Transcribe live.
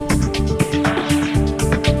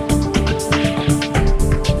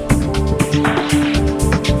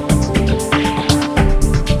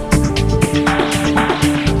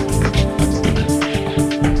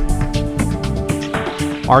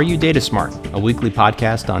Are You Data Smart, a weekly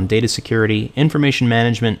podcast on data security, information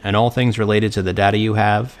management, and all things related to the data you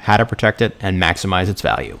have, how to protect it, and maximize its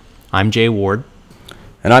value. I'm Jay Ward.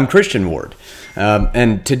 And I'm Christian Ward.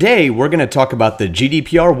 And today we're going to talk about the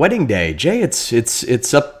GDPR wedding day. Jay,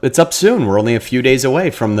 it's up soon. We're only a few days away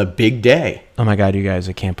from the big day. Oh my God, you guys,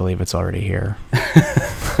 I can't believe it's already here.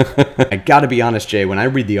 I got to be honest, Jay, when I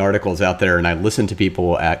read the articles out there and I listen to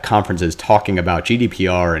people at conferences talking about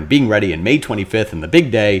GDPR and being ready in May 25th and the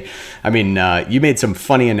big day, I mean, you made some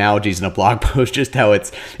funny analogies in a blog post, just how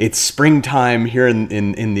it's springtime here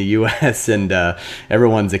in the U.S. and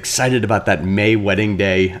everyone's excited about that May wedding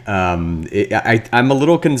day. I'm a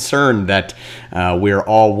little concerned that we're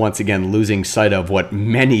all once again losing sight of what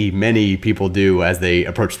many people do as they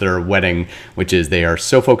approach their wedding, which is they are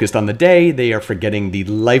so focused on the day, they are forgetting the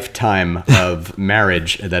lifetime of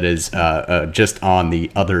marriage that is just on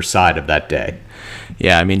the other side of that day.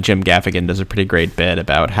 Yeah, I mean, Jim Gaffigan does a pretty great bit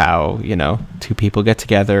about how, two people get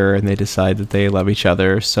together and they decide that they love each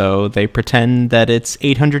other, so they pretend that it's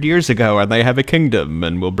 800 years ago and they have a kingdom,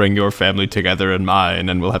 and we'll bring your family together and mine,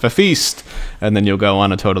 and we'll have a feast, and then you'll go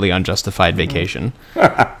on a totally unjustified vacation.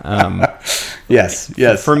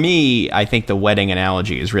 Yes. For me, I think the wedding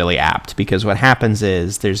analogy is really apt, because what happens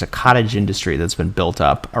is there's a cottage industry that's been built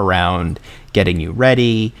up around getting you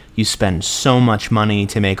ready. You spend so much money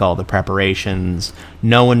to make all the preparations.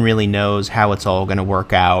 No one really knows how it's all going to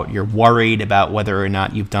work out. You're worried about whether or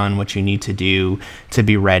not you've done what you need to do to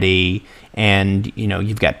be ready. And,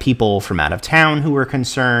 you've got people from out of town who are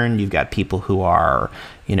concerned. You've got people who are,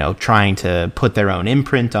 trying to put their own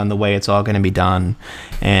imprint on the way it's all going to be done.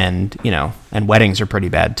 And, and weddings are pretty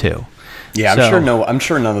bad too. Yeah, I'm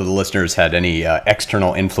sure none of the listeners had any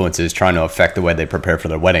external influences trying to affect the way they prepare for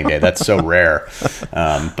their wedding day. That's so rare.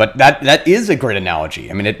 But that is a great analogy.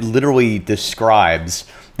 I mean, it literally describes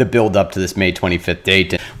the build up to this May 25th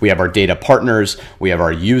date. We have our data partners, we have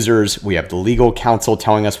our users, we have the legal counsel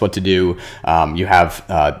telling us what to do. You have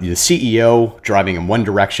the CEO driving in one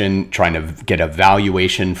direction, trying to get a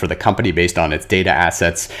valuation for the company based on its data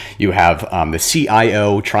assets. You have the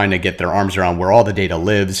CIO trying to get their arms around where all the data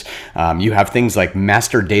lives. You have things like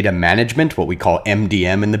master data management, what we call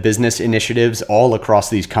MDM in the business initiatives, all across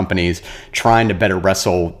these companies, trying to better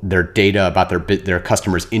wrestle their data about their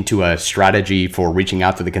customers into a strategy for reaching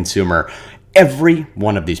out to the consumer. Every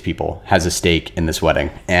one of these people has a stake in this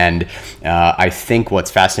wedding. And I think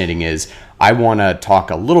what's fascinating is I want to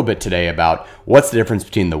talk a little bit today about what's the difference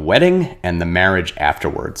between the wedding and the marriage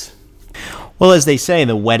afterwards. Well, as they say,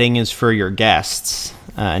 the wedding is for your guests,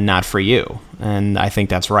 not for you. And I think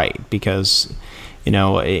that's right, because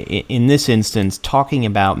in this instance, talking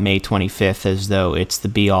about May 25th as though it's the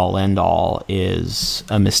be-all, end-all is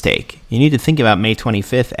a mistake. You need to think about May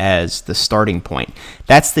 25th as the starting point.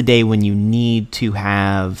 That's the day when you need to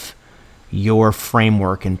have your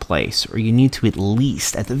framework in place, or you need to at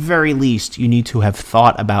the very least, you need to have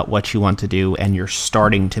thought about what you want to do, and you're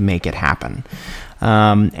starting to make it happen.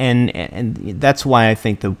 And that's why I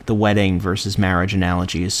think the wedding versus marriage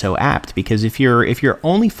analogy is so apt, because if you're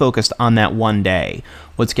only focused on that one day,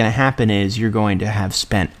 what's going to happen is you're going to have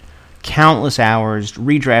spent countless hours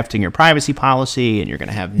redrafting your privacy policy, and you're going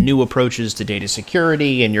to have new approaches to data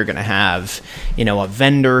security, and you're going to have, a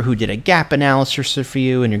vendor who did a gap analysis for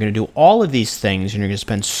you, and you're going to do all of these things, and you're going to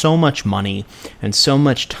spend so much money and so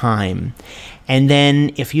much time. And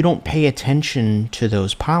then if you don't pay attention to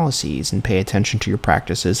those policies and pay attention to your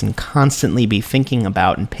practices and constantly be thinking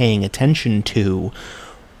about and paying attention to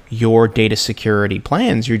your data security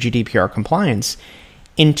plans, your GDPR compliance,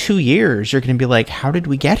 in 2 years, you're going to be like, how did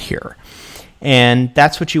we get here? And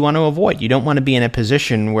that's what you want to avoid. You don't want to be in a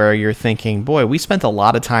position where you're thinking, boy, we spent a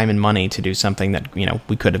lot of time and money to do something that,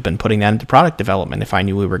 we could have been putting that into product development if I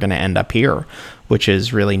knew we were going to end up here, which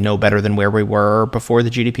is really no better than where we were before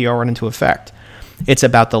the GDPR went into effect. It's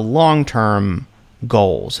about the long-term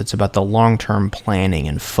goals. It's about the long-term planning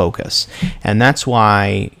and focus. And that's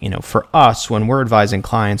why, for us, when we're advising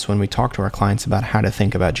clients, when we talk to our clients about how to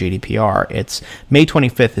think about GDPR, it's May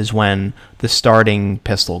 25th is when the starting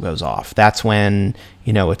pistol goes off. That's when,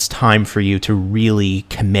 it's time for you to really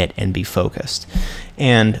commit and be focused.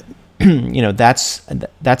 And,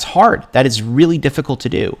 that's hard. That is really difficult to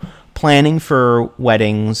do. Planning for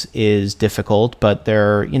weddings is difficult, but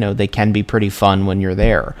they can be pretty fun when you're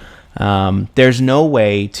there. There's no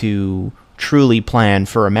way to truly plan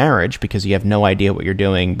for a marriage because you have no idea what you're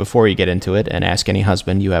doing before you get into it, and ask any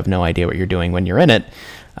husband, you have no idea what you're doing when you're in it.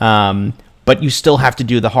 But you still have to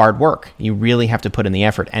do the hard work. You really have to put in the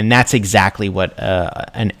effort, and that's exactly what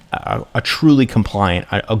a truly compliant,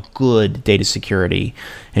 a good data security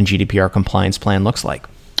and GDPR compliance plan looks like.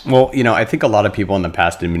 Well, I think a lot of people in the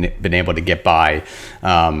past have been able to get by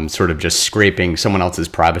sort of just scraping someone else's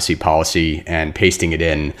privacy policy and pasting it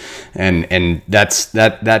in. And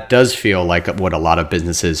that does feel like what a lot of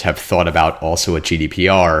businesses have thought about also at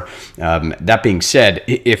GDPR. That being said,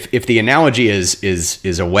 if the analogy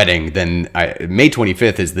is a wedding, then May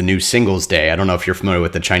 25th is the new Singles Day. I don't know if you're familiar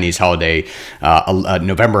with the Chinese holiday,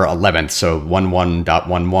 November 11th, so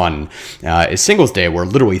 11.11 is Singles Day, where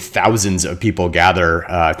literally thousands of people gather,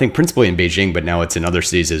 I think principally in Beijing, but now it's in other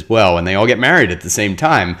cities as well, and they all get married at the same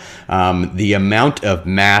time. The amount of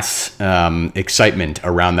mass excitement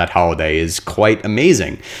around that holiday is quite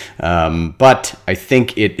amazing. But I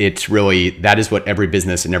think it's really, that is what every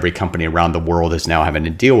business and every company around the world is now having to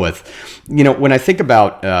deal with. When I think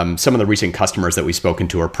about some of the recent customers that we've spoken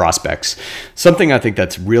to or prospects, something I think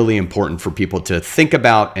that's really important for people to think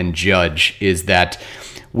about and judge is that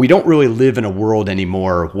we don't really live in a world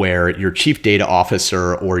anymore where your chief data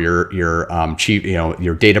officer or your chief,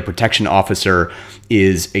 your data protection officer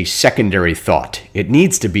is a secondary thought. It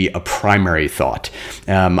needs to be a primary thought.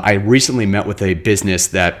 I recently met with a business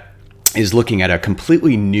that is looking at a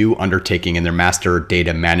completely new undertaking in their master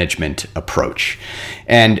data management approach.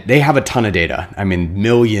 And they have a ton of data. I mean,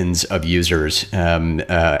 millions of users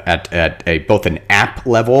at both an app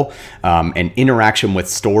level and interaction with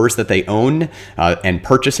stores that they own and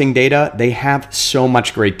purchasing data. They have so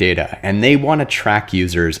much great data, and they want to track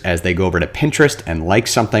users as they go over to Pinterest and like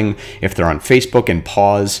something, if they're on Facebook and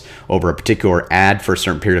pause over a particular ad for a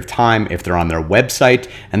certain period of time, if they're on their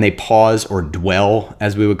website and they pause or dwell,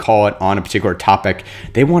 as we would call it, on a particular topic.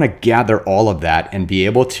 They want to gather all of that and be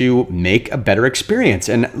able to make a better experience.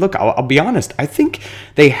 And look, I'll be honest, I think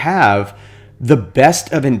they have the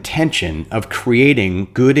best of intention of creating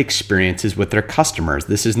good experiences with their customers.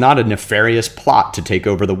 This is not a nefarious plot to take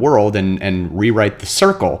over the world and rewrite the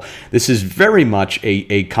circle. This is very much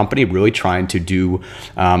a company really trying to do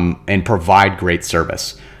and provide great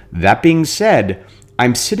service. That being said,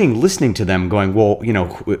 I'm sitting listening to them going, well,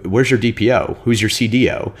 where's your DPO? Who's your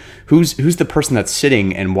CDO? Who's the person that's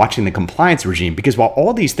sitting and watching the compliance regime? Because while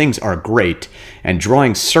all these things are great and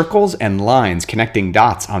drawing circles and lines, connecting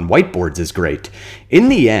dots on whiteboards is great, in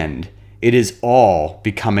the end, it is all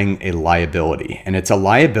becoming a liability. And it's a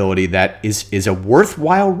liability that is a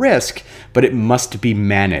worthwhile risk, but it must be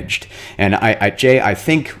managed. And Jay, I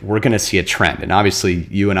think we're going to see a trend. And obviously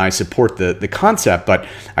you and I support the concept, but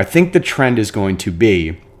I think the trend is going to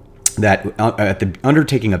be that at the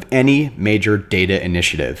undertaking of any major data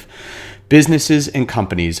initiative, businesses and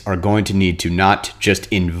companies are going to need to not just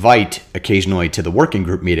invite occasionally to the working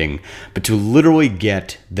group meeting, but to literally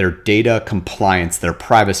get their data compliance, their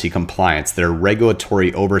privacy compliance, their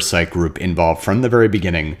regulatory oversight group involved from the very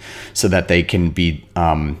beginning so that they can be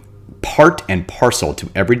part and parcel to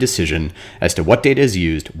every decision as to what data is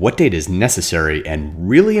used, what data is necessary, and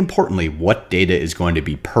really importantly, what data is going to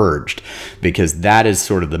be purged, because that is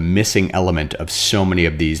sort of the missing element of so many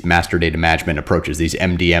of these master data management approaches, these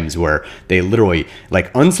MDMs, where they literally,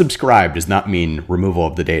 like, unsubscribe does not mean removal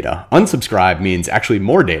of the data. Unsubscribe means actually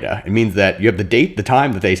more data. It means that you have the date, the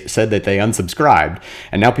time that they said that they unsubscribed,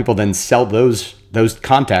 and now people then sell those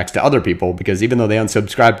contacts to other people, because even though they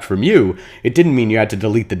unsubscribed from you, it didn't mean you had to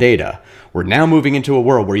delete the data. We're now moving into a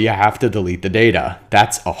world where you have to delete the data.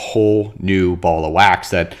 That's a whole new ball of wax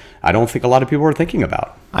that I don't think a lot of people are thinking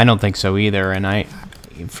about. I don't think so either. And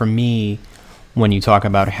for me, when you talk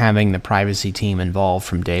about having the privacy team involved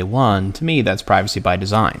from day one, to me, that's privacy by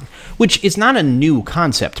design, which is not a new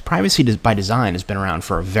concept. Privacy by design has been around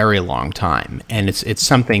for a very long time, and it's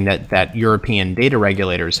something that European data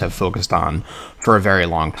regulators have focused on for a very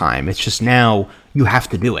long time. It's just now you have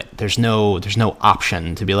to do it. There's no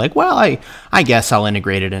option to be like, well, I guess I'll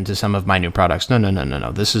integrate it into some of my new products.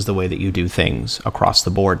 No. This is the way that you do things across the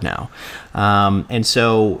board now. And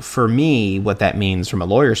so for me, what that means from a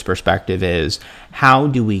lawyer's perspective is, how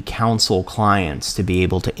do we counsel clients to be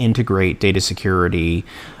able to integrate data security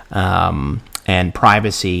and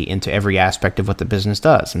privacy into every aspect of what the business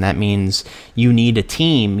does? And that means you need a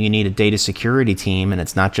team, you need a data security team, and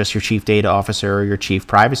it's not just your chief data officer or your chief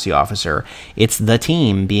privacy officer. It's the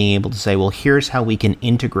team being able to say, well, here's how we can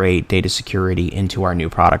integrate data security into our new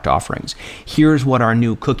product offerings. Here's what our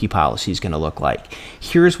new cookie policy is going to look like.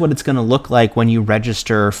 Here's what it's going to look like when you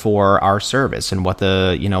register for our service, and what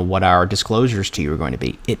what our disclosures to you are going to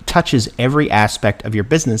be. It touches every aspect of your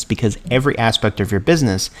business, because every aspect of your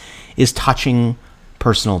business is touching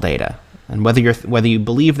personal data. And whether you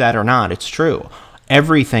believe that or not, it's true.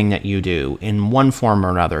 Everything that you do in one form or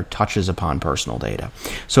another touches upon personal data.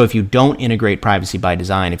 So if you don't integrate privacy by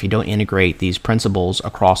design, if you don't integrate these principles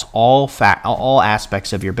across all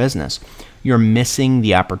aspects of your business, you're missing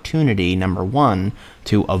the opportunity, number one,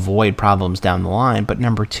 to avoid problems down the line, but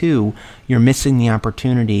number two, you're missing the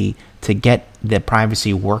opportunity to get the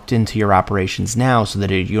privacy worked into your operations now so that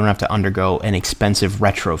you don't have to undergo an expensive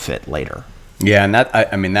retrofit later. Yeah, and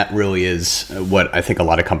that really is what I think a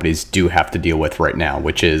lot of companies do have to deal with right now,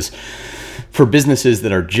 which is for businesses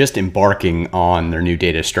that are just embarking on their new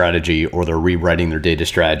data strategy or they're rewriting their data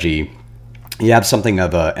strategy. You have something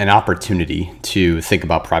of an opportunity to think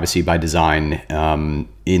about privacy by design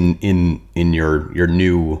in your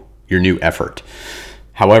new effort.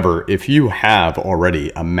 However, if you have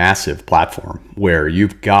already a massive platform where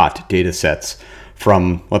you've got data sets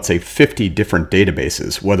from, let's say, 50 different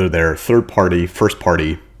databases, whether they're third-party,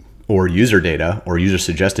 first-party, or user data or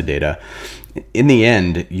user-suggested data, in the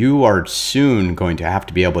end, you are soon going to have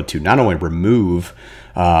to be able to not only remove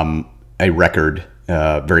a record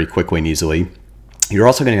very quickly and easily, you're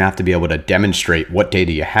also going to have to be able to demonstrate what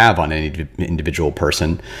data you have on any individual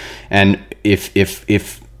person. And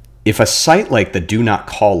if a site like the Do Not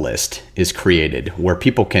Call list is created, where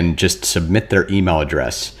people can just submit their email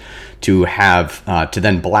address to have to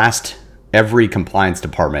then blast every compliance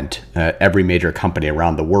department, every major company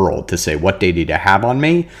around the world to say what data to have on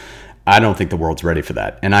me, I don't think the world's ready for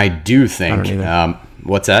that. And I do think,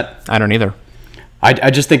 what's that? I don't either.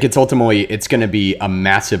 I just think it's going to be a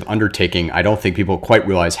massive undertaking. I don't think people quite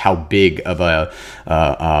realize how big of a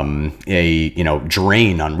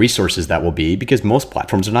drain on resources that will be, because most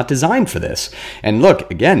platforms are not designed for this. And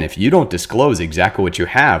look, again, if you don't disclose exactly what you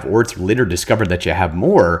have, or it's later discovered that you have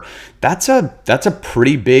more, that's a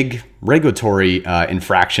pretty big regulatory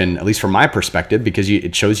infraction, at least from my perspective, because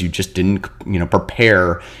it shows you just didn't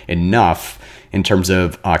prepare enough in terms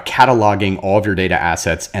of cataloging all of your data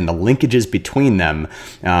assets and the linkages between them.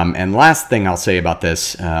 And last thing I'll say about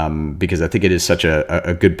this, because I think it is such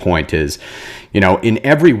a good point, is, in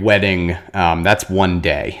every wedding, that's one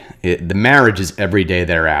day. The marriage is every day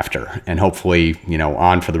thereafter, and hopefully,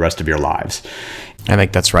 on for the rest of your lives. I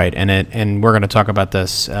think that's right. And we're going to talk about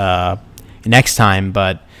this next time,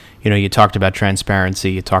 but, you talked about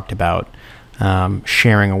transparency, you talked about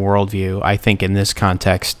sharing a worldview. I think in this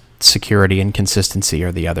context, security and consistency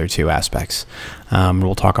are the other two aspects.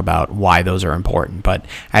 We'll talk about why those are important. But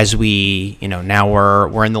as we, now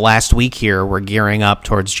we're in the last week here, we're gearing up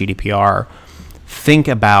towards GDPR. Think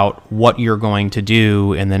about what you're going to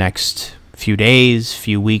do in the next few days,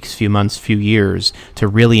 few weeks, few months, few years to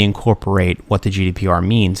really incorporate what the GDPR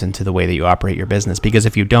means into the way that you operate your business. Because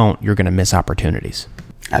if you don't, you're going to miss opportunities.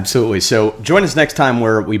 Absolutely. So join us next time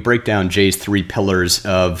where we break down Jay's 3 pillars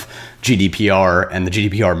of GDPR and the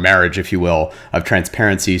GDPR marriage, if you will, of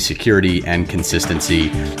transparency, security, and consistency.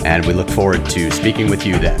 And we look forward to speaking with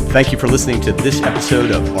you then. Thank you for listening to this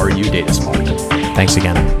episode of Are You Data Smart? Thanks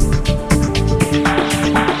again.